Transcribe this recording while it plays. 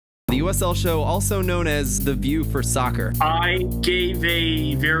The USL show, also known as The View for Soccer. I gave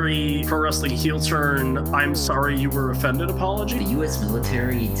a very pro wrestling heel turn, I'm sorry you were offended apology. The U.S.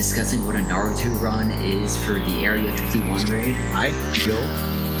 military discussing what a Naruto run is for the Area 51 raid. I feel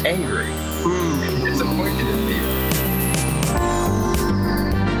angry and disappointed in me.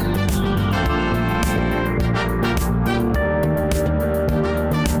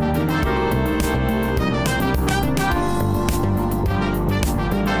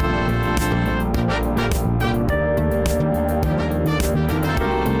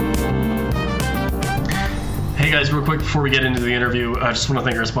 Hey guys, real quick before we get into the interview, I just want to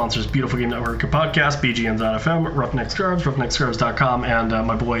thank our sponsors, Beautiful Game Network podcast, BGN.FM, Roughneck Scarves, roughneckscarves.com, and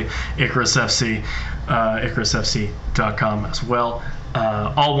my boy Icarus FC, icarusfc.com as well.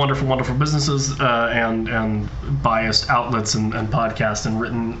 All wonderful, wonderful businesses and biased outlets and podcasts and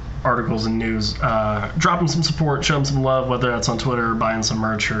written articles and news. Drop them some support, show them some love, whether that's on Twitter or buying some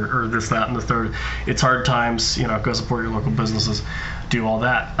merch or this, that, and the third. It's hard times, go support your local businesses. Do all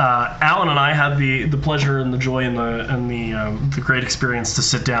that. Alan and I had the pleasure and the joy and the great experience to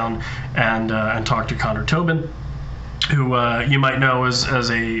sit down and talk to Connor Tobin, who you might know as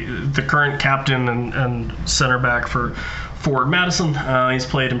the current captain and center back for Forward Madison. He's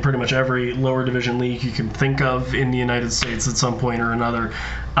played in pretty much every lower division league you can think of in the United States at some point or another,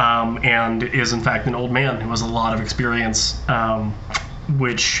 and is in fact an old man who has a lot of experience,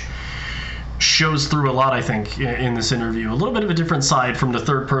 which shows through a lot, I think, in this interview. A little bit of a different side from the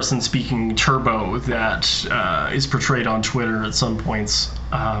third-person speaking Turbo that is portrayed on Twitter at some points,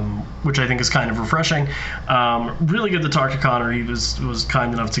 which I think is kind of refreshing. Really good to talk to Connor. He was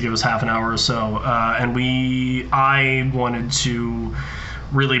kind enough to give us half an hour or so, and I wanted to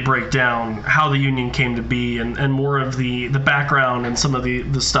really break down how the union came to be and more of the background and some of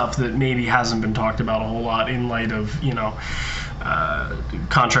the stuff that maybe hasn't been talked about a whole lot in light of,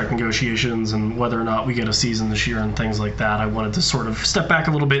 contract negotiations and whether or not we get a season this year and things like that. I wanted to sort of step back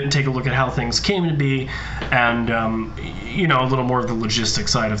a little bit and take a look at how things came to be and, a little more of the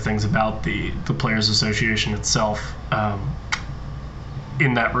logistics side of things about the Players Association itself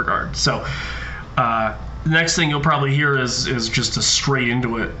in that regard. So the next thing you'll probably hear is just a straight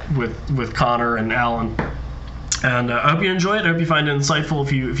into it with Connor and Alan. And I hope you enjoy it. I hope you find it insightful.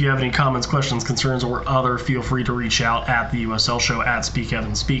 If you have any comments, questions, concerns, or other, feel free to reach out at the USL show at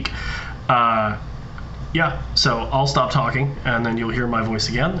SpeakEvanSpeak. So I'll stop talking, and then you'll hear my voice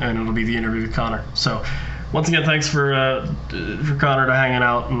again, and it'll be the interview with Connor. So once again, thanks for Connor to hanging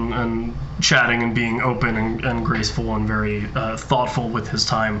out and chatting and being open and graceful and very thoughtful with his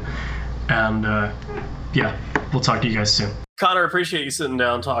time. And we'll talk to you guys soon. Connor, appreciate you sitting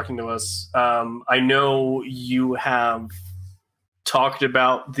down talking to us. I know you have talked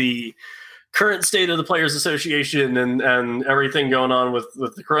about the current state of the Players Association and everything going on with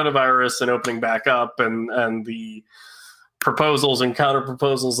the coronavirus and opening back up and the proposals and counter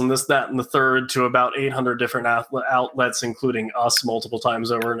proposals and this, that, and the third to about 800 different outlets, including us multiple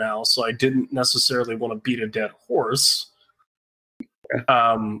times over now. So I didn't necessarily want to beat a dead horse.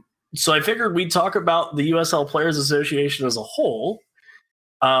 So I figured we'd talk about the USL Players Association as a whole,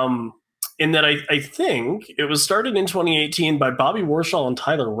 in that I think it was started in 2018 by Bobby Warshaw and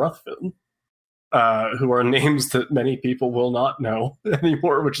Tyler Ruthven, who are names that many people will not know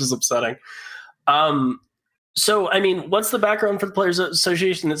anymore, which is upsetting. So, what's the background for the Players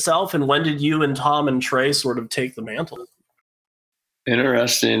Association itself, and when did you and Tom and Trey sort of take the mantle?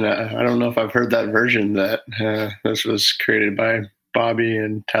 Interesting. I don't know if I've heard that version that this was created by Bobby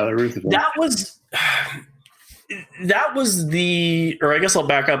and Tyler Ruthven. That was or I guess I'll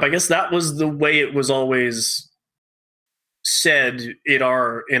back up. I guess that was the way it was always said in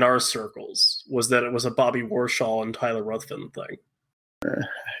our circles, was that it was a Bobby Warshaw and Tyler Ruthven thing.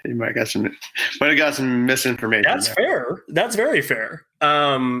 You might have got some misinformation. That's fair. That's very fair.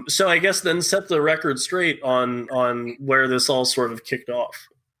 So I guess then set the record straight on where this all sort of kicked off.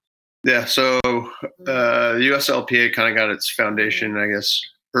 Yeah, so the USLPA kind of got its foundation, I guess,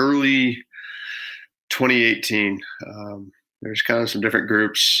 early 2018. There's kind of some different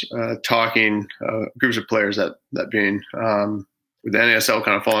groups talking, groups of players, that being with the NASL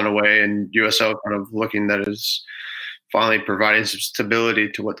kind of falling away and USL kind of looking that is finally providing some stability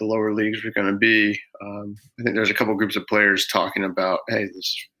to what the lower leagues were going to be. I think there's a couple groups of players talking about, hey, this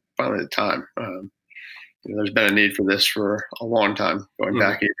is finally the time. There's been a need for this for a long time, going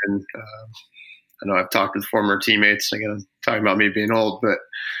back even. I know I've talked with former teammates, again, I'm talking about me being old, but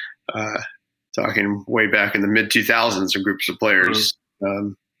talking way back in the mid-2000s of groups of players,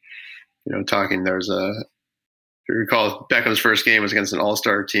 talking, there's if you recall, Beckham's first game was against an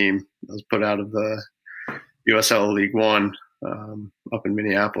all-star team that was put out of the USL League One. up in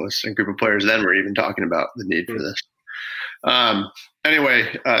Minneapolis. And a group of players then were even talking about the need for this.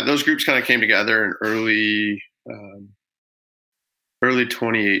 Anyway, those groups kind of came together in early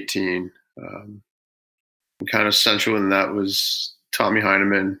 2018. Kind of central in that was Tommy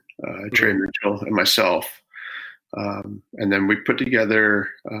Heineman, Trey Mitchell, and myself. And then we put together,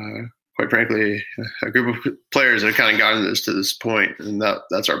 quite frankly, a group of players that have kind of gotten this to this point, and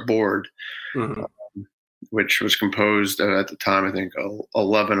that's our board, which was composed of, at the time, I think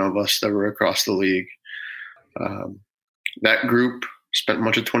 11 of us that were across the league. That group spent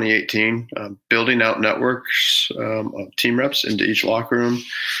much of 2018 building out networks of team reps into each locker room,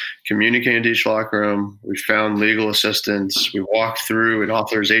 communicating to each locker room. We found legal assistance. We walked through an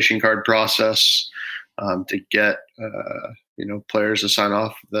authorization card process to get players to sign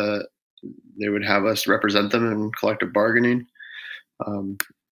off that they would have us represent them in collective bargaining.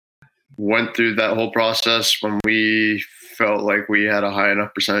 Went through that whole process when we felt like we had a high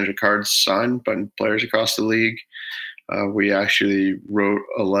enough percentage of cards signed by players across the league. We actually wrote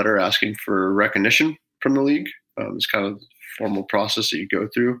a letter asking for recognition from the league. It's kind of the formal process that you go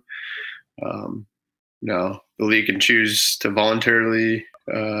through. Now, the league can choose to voluntarily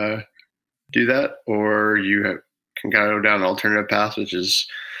do that, or you can kind of go down an alternative path, which is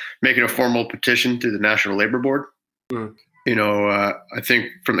making a formal petition to the National Labor Board. I think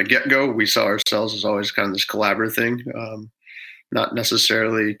from the get-go, we saw ourselves as always kind of this collaborative thing, not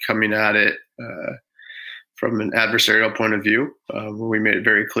necessarily coming at it from an adversarial point of view. We made it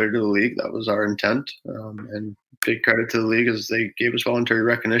very clear to the league that was our intent, and big credit to the league as they gave us voluntary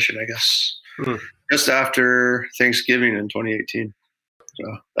recognition, I guess, just after Thanksgiving in 2018.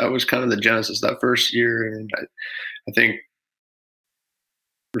 So that was kind of the genesis that first year. And I think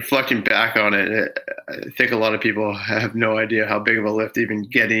reflecting back on it, I think a lot of people have no idea how big of a lift even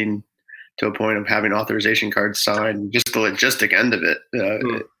getting to a point of having authorization cards signed, just the logistic end of it.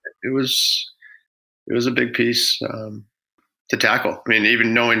 It was a big piece to tackle. I mean,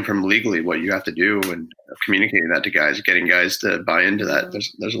 even knowing from legally what you have to do and communicating that to guys, getting guys to buy into that,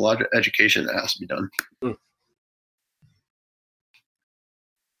 there's a lot of education that has to be done.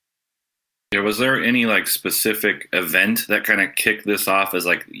 Yeah, was there any specific event that kind of kicked this off as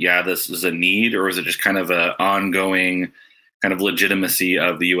this is a need, or was it just kind of an ongoing kind of legitimacy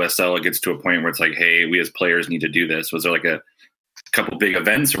of the USL? It gets to a point where it's like, hey, we as players need to do this. Was there a couple big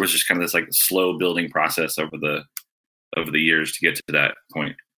events, or was it just kind of this slow building process over the years to get to that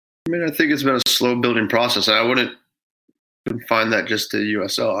point? I mean, I think it's been a slow building process. I wouldn't find that just to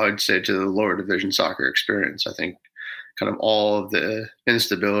USL. I'd say to the lower division soccer experience. I think kind of all of the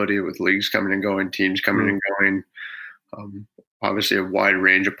instability with leagues coming and going, teams coming and going, obviously a wide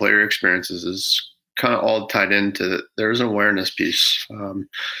range of player experiences is kind of all tied into there's an awareness piece.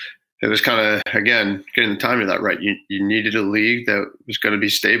 It was kind of, again, getting the timing of that right. You needed a league that was going to be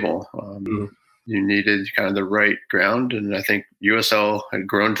stable. You needed kind of the right ground. And I think USL had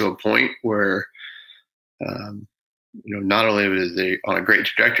grown to a point where, not only was they on a great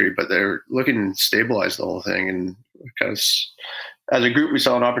trajectory, but they're looking to stabilize the whole thing. And because as a group, we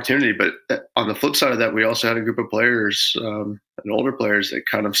saw an opportunity. But on the flip side of that, we also had a group of players and older players that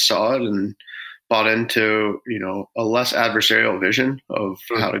kind of saw it and bought into, a less adversarial vision of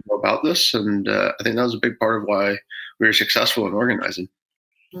how to go about this. And I think that was a big part of why we were successful in organizing.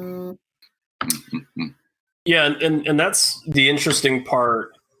 Yeah, and that's the interesting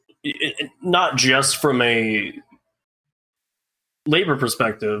part, not just from a labor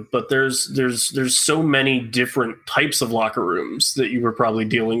perspective, but there's so many different types of locker rooms that you were probably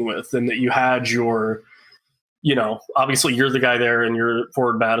dealing with, and that you had your, obviously you're the guy there and you're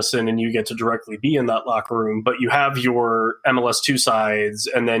Forward Madison and you get to directly be in that locker room, but you have your MLS2 sides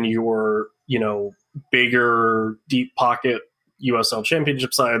and then your, bigger deep pocket USL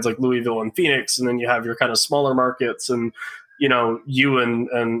Championship sides like Louisville and Phoenix, and then you have your kind of smaller markets. And you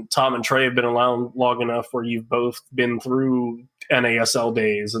and Tom and Trey have been around long enough where you've both been through NASL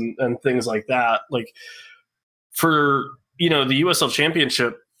days and things like that. Like for the USL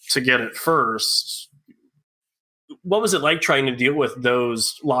Championship to get it first, what was it like trying to deal with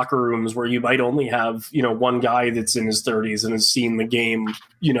those locker rooms where you might only have one guy that's in his 30s and has seen the game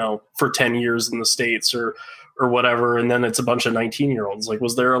for 10 years in the States or whatever, and then it's a bunch of 19-year-olds? Like,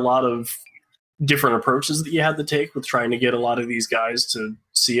 was there a lot of different approaches that you had to take with trying to get a lot of these guys to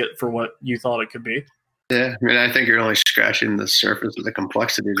see it for what you thought it could be? Yeah, I mean, I think you're only scratching the surface of the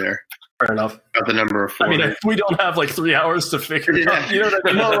complexity there. Fair enough. About the number of foreigners. I mean, if we don't have 3 hours to figure it out, what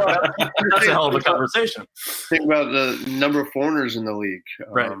I mean? That's a hell of a conversation. Think about the number of foreigners in the league.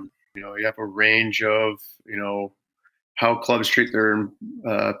 Right. You have a range of, how clubs treat their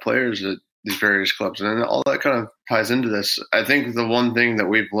players that these various clubs, and all that kind of ties into this. I think the one thing that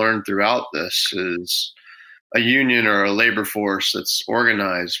we've learned throughout this is a union or a labor force that's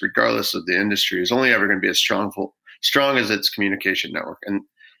organized, regardless of the industry, is only ever going to be as strong as its communication network. And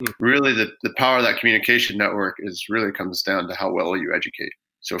really, the power of that communication network really comes down to how well you educate.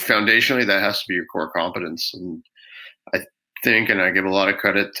 So foundationally, that has to be your core competence. And I think, and I give a lot of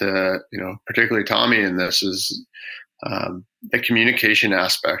credit to, particularly Tommy in this, is the communication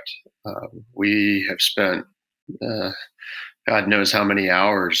aspect. We have spent God knows how many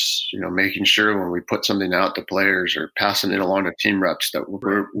hours, making sure when we put something out to players or passing it along to team reps that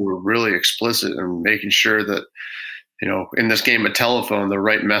we're really explicit and making sure that, in this game of telephone, the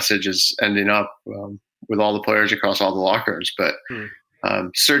right message is ending up with all the players across all the locker rooms. But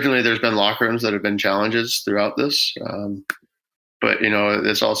certainly there's been locker rooms that have been challenges throughout this. But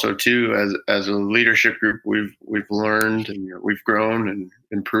it's also too, as a leadership group, we've learned and we've grown and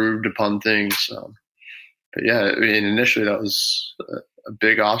improved upon things. But yeah, I mean, initially that was a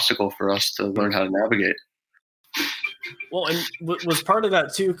big obstacle for us to learn how to navigate. Well, and was part of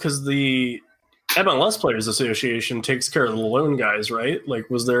that too, because the MLS Players Association takes care of the loan guys, right? Like,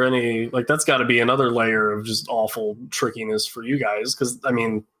 was there any, that's got to be another layer of just awful trickiness for you guys? Because, I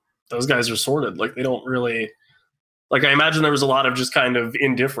mean, those guys are sorted. They don't really, I imagine there was a lot of just kind of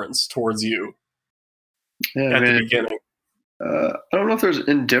indifference towards you at the beginning. I don't know if there's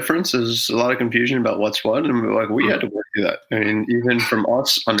indifference. There's a lot of confusion about what's what, and we had to work through that. I mean, even from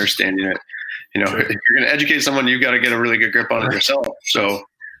us understanding it, if you're going to educate someone, you've got to get a really good grip on it yourself. So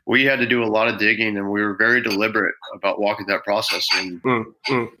we had to do a lot of digging, and we were very deliberate about walking that process. And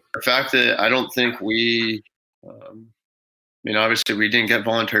the fact that I don't think obviously we didn't get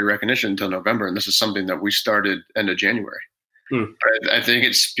voluntary recognition until November, and this is something that we started end of January. I think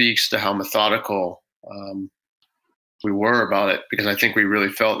it speaks to how methodical we were about it, because I think we really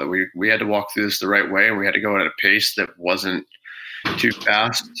felt that we had to walk through this the right way, and we had to go at a pace that wasn't too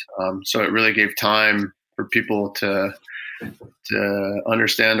fast. So it really gave time for people to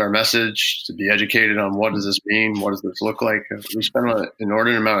understand our message, to be educated on what does this mean, what does this look like. We spent an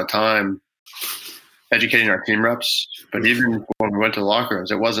inordinate amount of time educating our team reps, but even when we went to the locker rooms,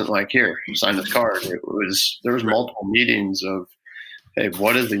 it wasn't like, here, sign this card. There was multiple meetings of, hey,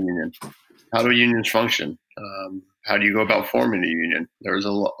 what is the union? How do unions function? How do you go about forming a union? There was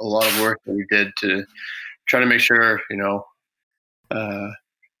a lot of work that we did to try to make sure,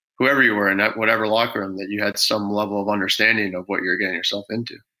 whoever you were in that whatever locker room, that you had some level of understanding of what you're getting yourself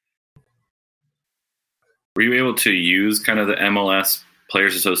into. Were you able to use kind of the MLS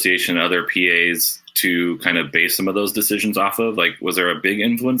Players Association and other PAs to kind of base some of those decisions off of? Was there a big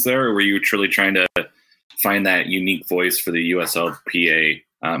influence there, or were you truly trying to find that unique voice for the USLPA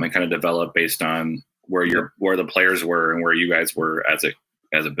and kind of develop based on where the players were and where you guys were as it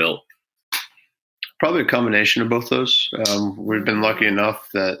built? Probably a combination of both those. We've been lucky enough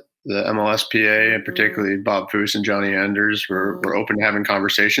that the MLSPA, and particularly Bob Foose and Johnny Anders, were open to having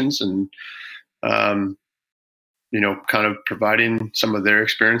conversations and, kind of providing some of their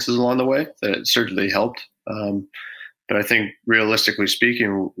experiences along the way. That it certainly helped. But I think realistically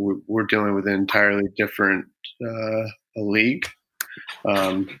speaking, we're dealing with an entirely different league.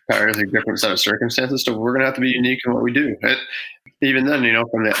 Entirely different set of circumstances, so we're going to have to be unique in what we do. Even then,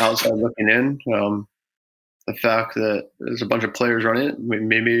 from the outside looking in, the fact that there's a bunch of players running it,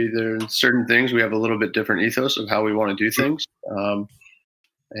 maybe there's certain things we have a little bit different ethos of how we want to do things,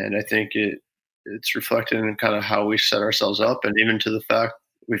 and I think it's reflected in kind of how we set ourselves up, and even to the fact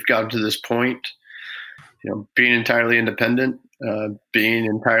we've gotten to this point, being entirely independent, being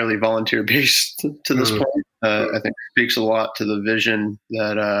entirely volunteer based to this point. I think speaks a lot to the vision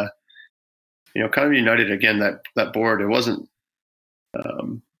that, kind of united again, that board. It wasn't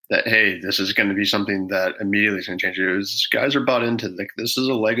that, hey, this is going to be something that immediately is going to change. It was guys are bought into this is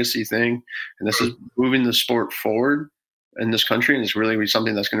a legacy thing, and this is moving the sport forward in this country, and it's really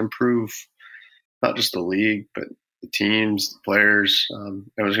something that's going to improve not just the league, but the teams, the players.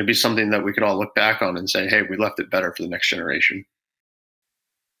 It was going to be something that we could all look back on and say, hey, we left it better for the next generation.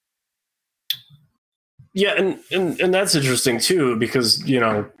 Yeah, and that's interesting too, because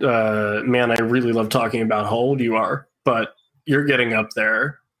man, I really love talking about how old you are, but you're getting up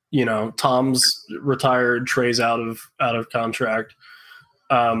there. Tom's retired, Trey's out of contract.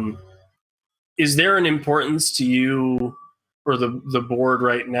 Is there an importance to you or the board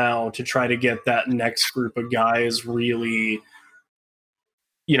right now to try to get that next group of guys really,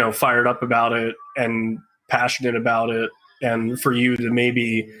 fired up about it and passionate about it, and for you to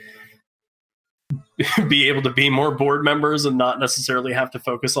maybe be able to be more board members and not necessarily have to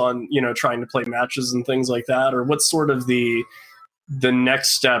focus on, trying to play matches and things like that? Or what's sort of the the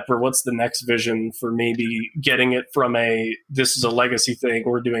next step, or what's the next vision for maybe getting it from this is a legacy thing,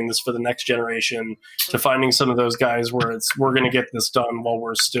 we're doing this for the next generation, to finding some of those guys where we're going to get this done while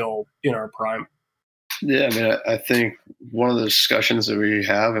we're still in our prime? Yeah, I mean, I think one of the discussions that we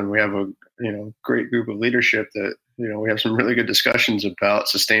have, and we have a great group of leadership that we have some really good discussions about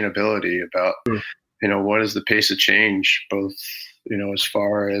sustainability, about what is the pace of change, both as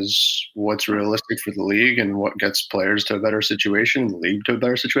far as what's realistic for the league and what gets players to a better situation, the league to a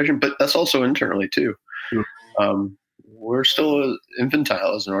better situation, but that's also internally too. We're still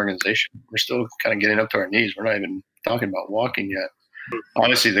infantile as an organization. We're still kind of getting up to our knees. We're not even talking about walking yet.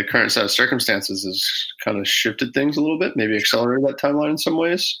 Obviously, the current set of circumstances has kind of shifted things a little bit, maybe accelerated that timeline in some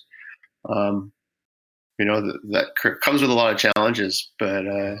ways. That comes with a lot of challenges, but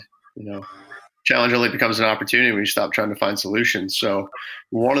challenge only becomes an opportunity when you stop trying to find solutions. So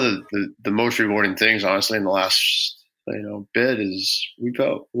one of the most rewarding things, honestly, in the last bit is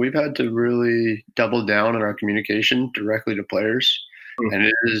we've had to really double down on our communication directly to players, and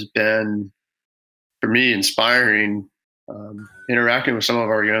it has been, for me, inspiring. Interacting with some of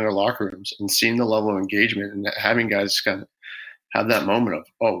our younger locker rooms and seeing the level of engagement and having guys kind of have that moment of,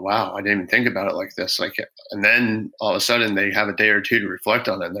 oh wow, I didn't even think about it like this. And then all of a sudden they have a day or two to reflect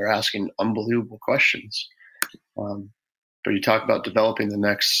on it, and they're asking unbelievable questions. But you talk about developing the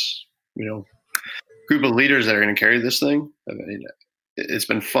next, group of leaders that are going to carry this thing. I mean, it's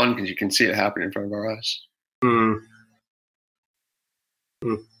been fun because you can see it happen in front of our eyes.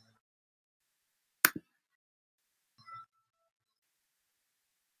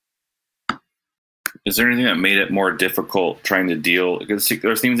 Is there anything that made it more difficult trying to deal? Because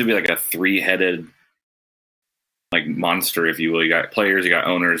there seems to be like a three-headed monster, if you will. You got players, you got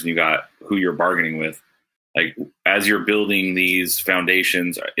owners, and you got who you're bargaining with. Like, as you're building these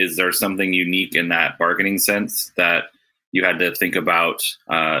foundations, is there something unique in that bargaining sense that you had to think about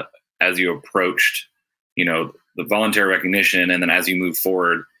as you approached, the voluntary recognition, and then as you move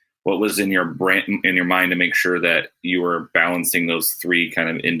forward? What was in your mind to make sure that you were balancing those three kind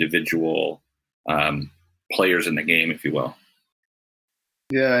of individual players in the game, if you will?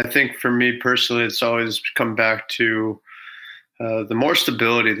 Yeah, I think for me personally, it's always come back to the more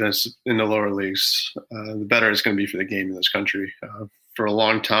stability that's in the lower leagues, the better it's going to be for the game in this country. For a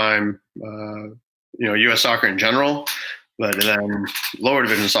long time, U.S. soccer in general, but then lower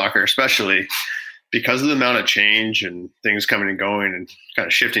division soccer especially, because of the amount of change and things coming and going and kind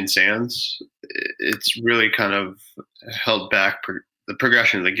of shifting sands, it's really kind of held back the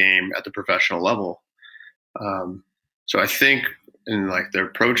progression of the game at the professional level. So I think in the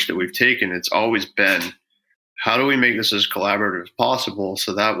approach that we've taken, it's always been, how do we make this as collaborative as possible?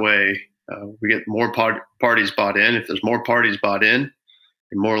 So that way we get more parties bought in. If there's more parties bought in,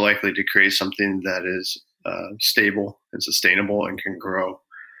 you're more likely to create something that is stable and sustainable and can grow.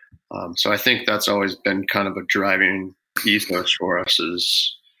 So I think that's always been kind of a driving ethos for us,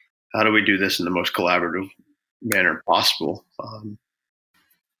 is how do we do this in the most collaborative manner possible?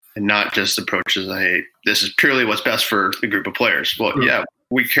 And not just approaches, hey, this is purely what's best for the group of players. Well, yeah,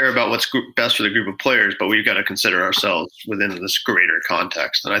 we care about what's best for the group of players, but we've got to consider ourselves within this greater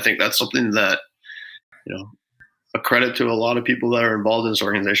context. And I think that's something that, a credit to a lot of people that are involved in this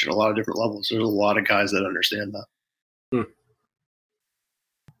organization at a lot of different levels. There's a lot of guys that understand that.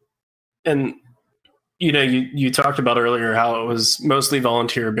 And, you talked about earlier how it was mostly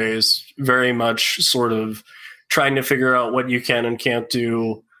volunteer based, very much sort of trying to figure out what you can and can't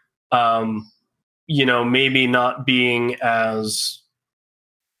do. Maybe not being as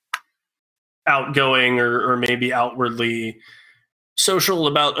outgoing or maybe outwardly social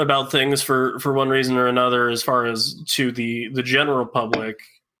about things for one reason or another, as far as to the general public.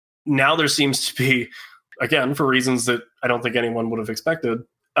 Now there seems to be, again, for reasons that I don't think anyone would have expected,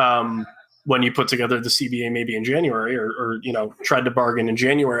 when you put together the CBA maybe in January or tried to bargain in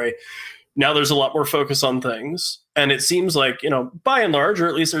January, now there's a lot more focus on things. And it seems like, by and large, or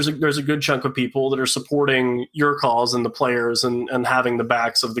at least there's a good chunk of people that are supporting your cause and the players and having the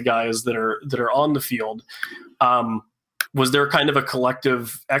backs of the guys that are on the field. Was there kind of a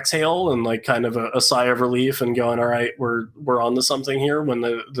collective exhale and kind of a sigh of relief and going, all right, we're on to something here, when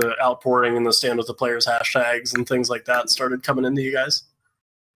the outpouring and the stand with the players hashtags and things like that started coming into you guys?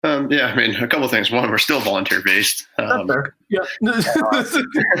 Yeah, I mean, a couple of things. One, we're still volunteer based. Yeah.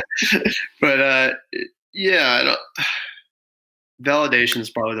 But validation is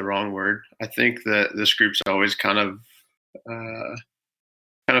probably the wrong word. I think that this group's always kind of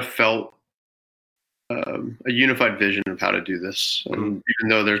felt a unified vision of how to do this. And even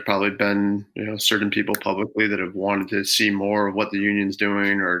though there's probably been certain people publicly that have wanted to see more of what the union's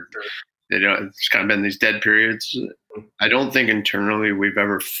doing, or it's kind of been these dead periods, I don't think internally we've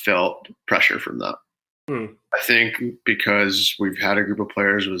ever felt pressure from that. I think because we've had a group of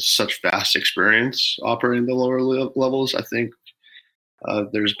players with such vast experience operating the lower levels, I think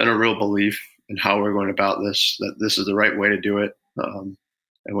there's been a real belief in how we're going about this, that this is the right way to do it. And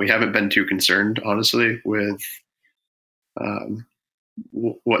we haven't been too concerned, honestly, with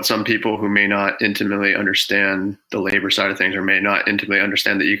what some people who may not intimately understand the labor side of things or may not intimately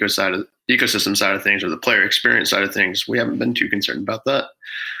understand the ecosystem side of things or the player experience side of things, we haven't been too concerned about that.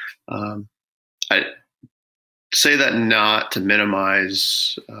 I say that not to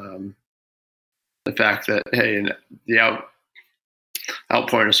minimize the fact that, hey, the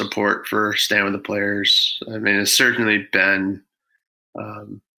outpouring of support for staying with the players, I mean, it's certainly been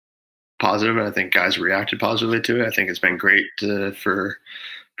positive, and I think guys reacted positively to it. I think it's been great for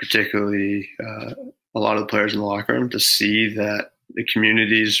particularly a lot of the players in the locker room to see that the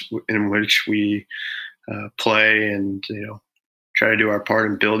communities in which we play and try to do our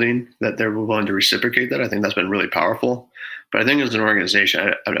part in building, that they're willing to reciprocate that. I think that's been really powerful. But I think as an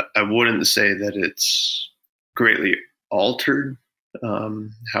organization, I wouldn't say that it's greatly altered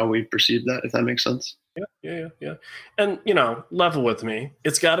how we perceive that, if that makes sense. Yeah. And, level with me.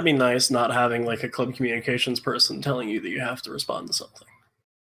 It's got to be nice not having like a club communications person telling you that you have to respond to something.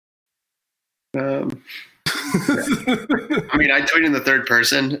 I mean, I tweet in the third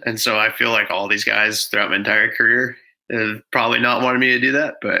person, and so I feel like all these guys throughout my entire career have probably not wanted me to do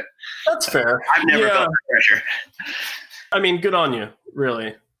that, but that's fair. I've never felt the pressure. I mean, good on you,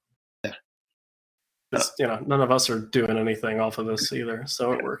 really. None of us are doing anything off of this either,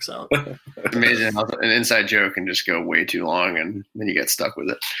 so it works out. Amazing how an inside joke can just go way too long, and then you get stuck with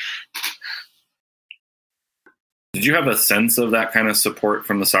it. Did you have a sense of that kind of support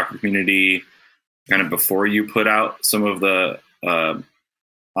from the soccer community kind of before you put out some of the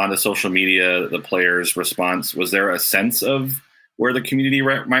onto social media, the players' response? Was there a sense of where the community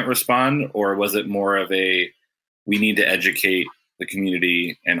might respond, or was it more of a, we need to educate the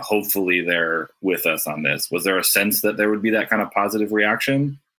community and hopefully they're with us on this? Was there a sense that there would be that kind of positive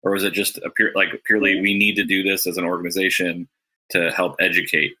reaction, or was it just purely we need to do this as an organization to help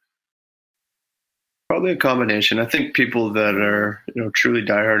educate? Probably a combination. I think people that are truly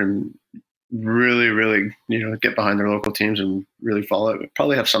diehard and really, really get behind their local teams and really follow it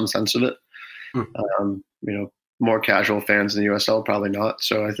probably have some sense of it. More casual fans in the USL probably not.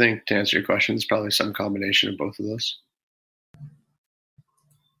 So I think to answer your question, it's probably some combination of both of those.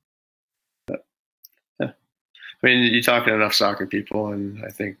 I mean, you talk to enough soccer people, and I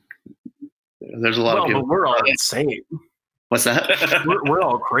think there's a lot of people. But we're all insane. What's that? we're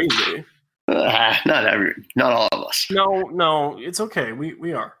all crazy. Not all of us. No, it's okay.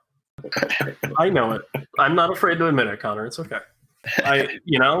 We are. I know it. I'm not afraid to admit it, Connor. It's okay.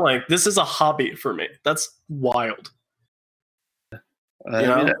 This is a hobby for me. That's wild.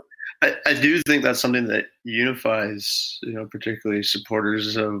 I do think that's something that unifies, particularly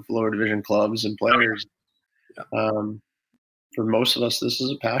supporters of lower division clubs and players. For most of us, this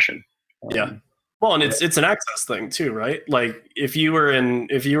is a passion. Well, and it's an access thing too, right? Like if you were in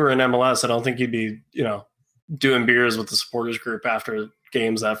MLS, I don't think you'd be, doing beers with the supporters group after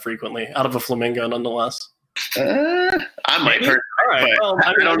games that frequently, out of a Flamingo nonetheless. I might. All right. Well,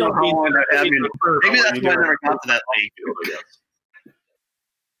 I don't know how long that happened. Maybe that's why I never got to that league.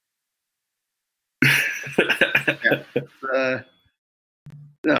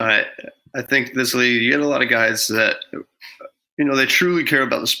 No, I think this league, you get a lot of guys that, they truly care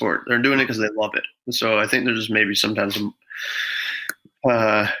about the sport. They're doing it because they love it. And so I think there's maybe sometimes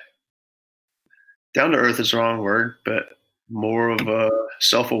down to earth is the wrong word, but more of a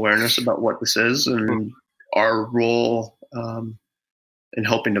self-awareness about what this is and our role in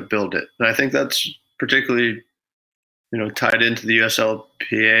helping to build it. And I think that's particularly, tied into the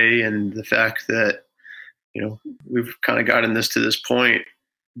USLPA and the fact that, we've kind of gotten this to this point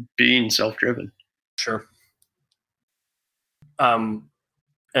being self-driven. Sure.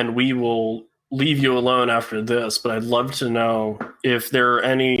 And we will leave you alone after this, but I'd love to know if there are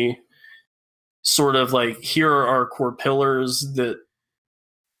any sort of here are our core pillars that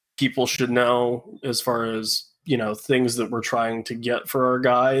people should know as far as, things that we're trying to get for our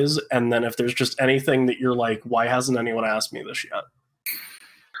guys. And then if there's just anything that you're like, why hasn't anyone asked me this yet?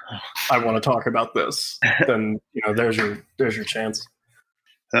 I want to talk about this. Then, there's your chance.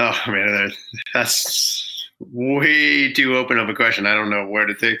 Oh man, that's way too open of a question. I don't know where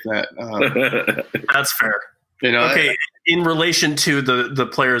to take that. That's fair. Okay, in relation to the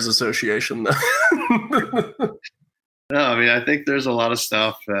Players Association, though. No, I mean, I think there's a lot of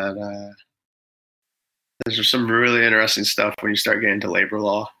stuff that there's some really interesting stuff when you start getting into labor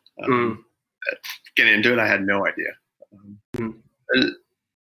law. Getting into it, I had no idea. I'd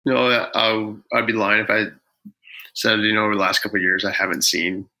be lying if I said, over the last couple of years, I haven't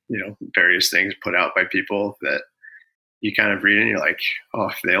seen, various things put out by people that you kind of read and you're like, oh,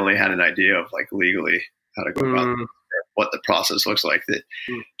 if they only had an idea of like legally how to go about what the process looks like, that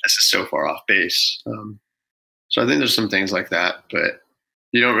this is so far off base. So I think there's some things like that, but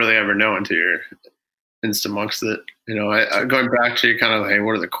you don't really ever know until you're in amongst it. Going back to kind of, hey,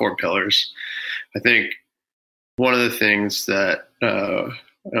 what are the core pillars? I think one of the things that,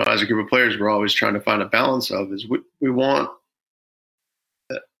 as a group of players, we're always trying to find a balance of is we want,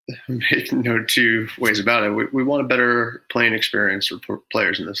 make no two ways about it. We want a better playing experience for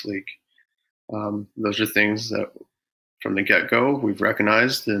players in this league. Those are things that from the get-go we've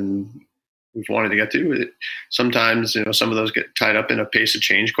recognized and we've wanted to get to. Sometimes, some of those get tied up in a pace of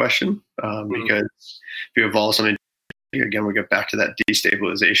change question because if you evolve something, again, we get back to that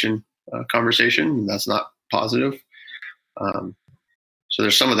destabilization conversation, and that's not positive. So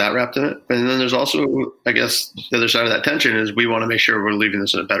there's some of that wrapped in it. And then there's also, I guess, the other side of that tension is we want to make sure we're leaving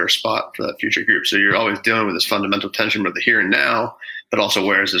this in a better spot for that future group. So you're always dealing with this fundamental tension with the here and now, but also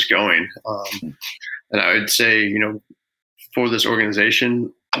where is this going? And I would say, for this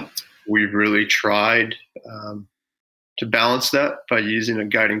organization, we've really tried to balance that by using a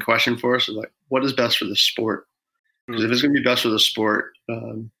guiding question for us of like, what is best for the sport? Because if it's going to be best for the sport,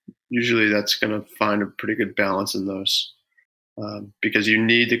 usually that's going to find a pretty good balance in those. Because you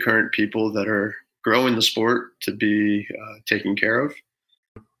need the current people that are growing the sport to be taken care of,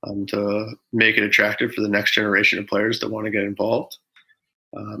 to make it attractive for the next generation of players that want to get involved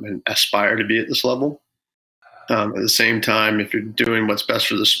and aspire to be at this level. At the same time, if you're doing what's best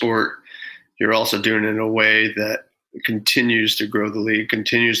for the sport, you're also doing it in a way that continues to grow the league,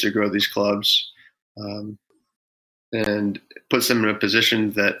 continues to grow these clubs, and puts them in a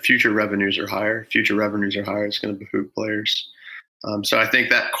position that future revenues are higher. Future revenues are higher. It's going to behoove players. So I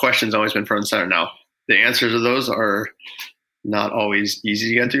think that question's always been front and center. Now, the answers to those are not always easy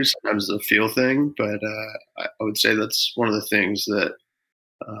to get to. Sometimes it's a feel thing, but I would say that's one of the things that,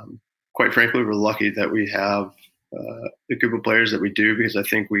 quite frankly, we're lucky that we have the group of players that we do, because I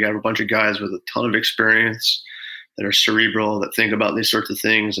think we have a bunch of guys with a ton of experience that are cerebral, that think about these sorts of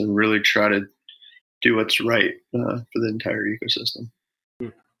things and really try to do what's right for the entire ecosystem.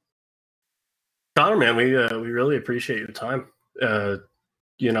 Connor, man, we really appreciate your time.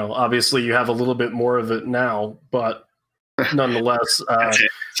 Obviously you have a little bit more of it now, but nonetheless,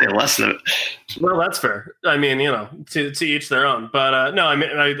 say less of it. Well, that's fair. I mean, to each their own. But no, I mean,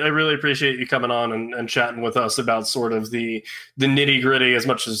 I really appreciate you coming on and chatting with us about sort of the nitty gritty as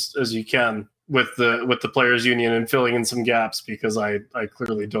much as you can with the players union and filling in some gaps, because I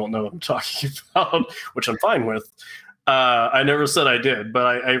clearly don't know what I'm talking about, which I'm fine with. I never said I did,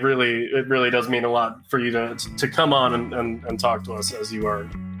 but it really does mean a lot for you to come on and talk to us, as you are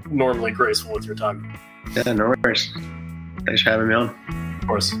normally graceful with your time. Yeah, no worries. Thanks for having me on. Of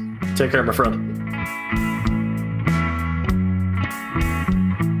course. Take care, my friend.